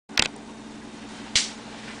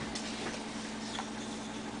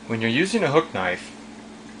When you're using a hook knife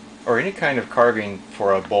or any kind of carving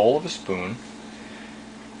for a bowl of a spoon,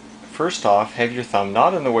 first off, have your thumb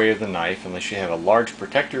not in the way of the knife unless you have a large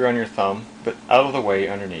protector on your thumb, but out of the way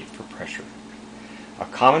underneath for pressure. A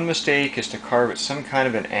common mistake is to carve at some kind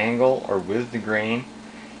of an angle or with the grain.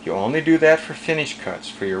 You only do that for finish cuts.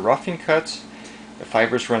 For your roughing cuts, the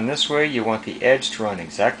fibers run this way. You want the edge to run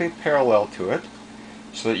exactly parallel to it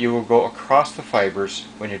so that you will go across the fibers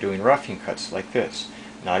when you're doing roughing cuts like this.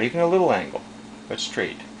 Not even a little angle, but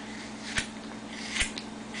straight.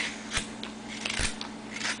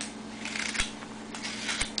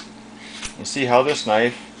 You see how this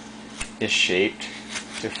knife is shaped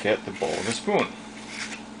to fit the bowl of a spoon.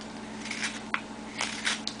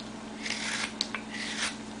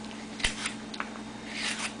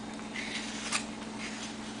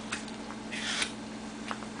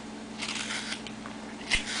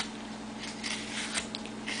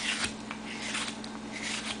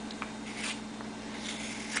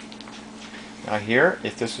 Now here,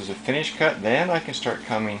 if this was a finish cut, then I can start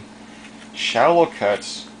coming shallow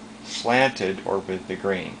cuts slanted or with the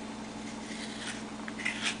grain.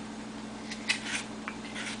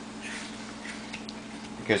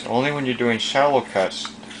 Because only when you're doing shallow cuts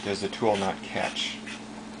does the tool not catch.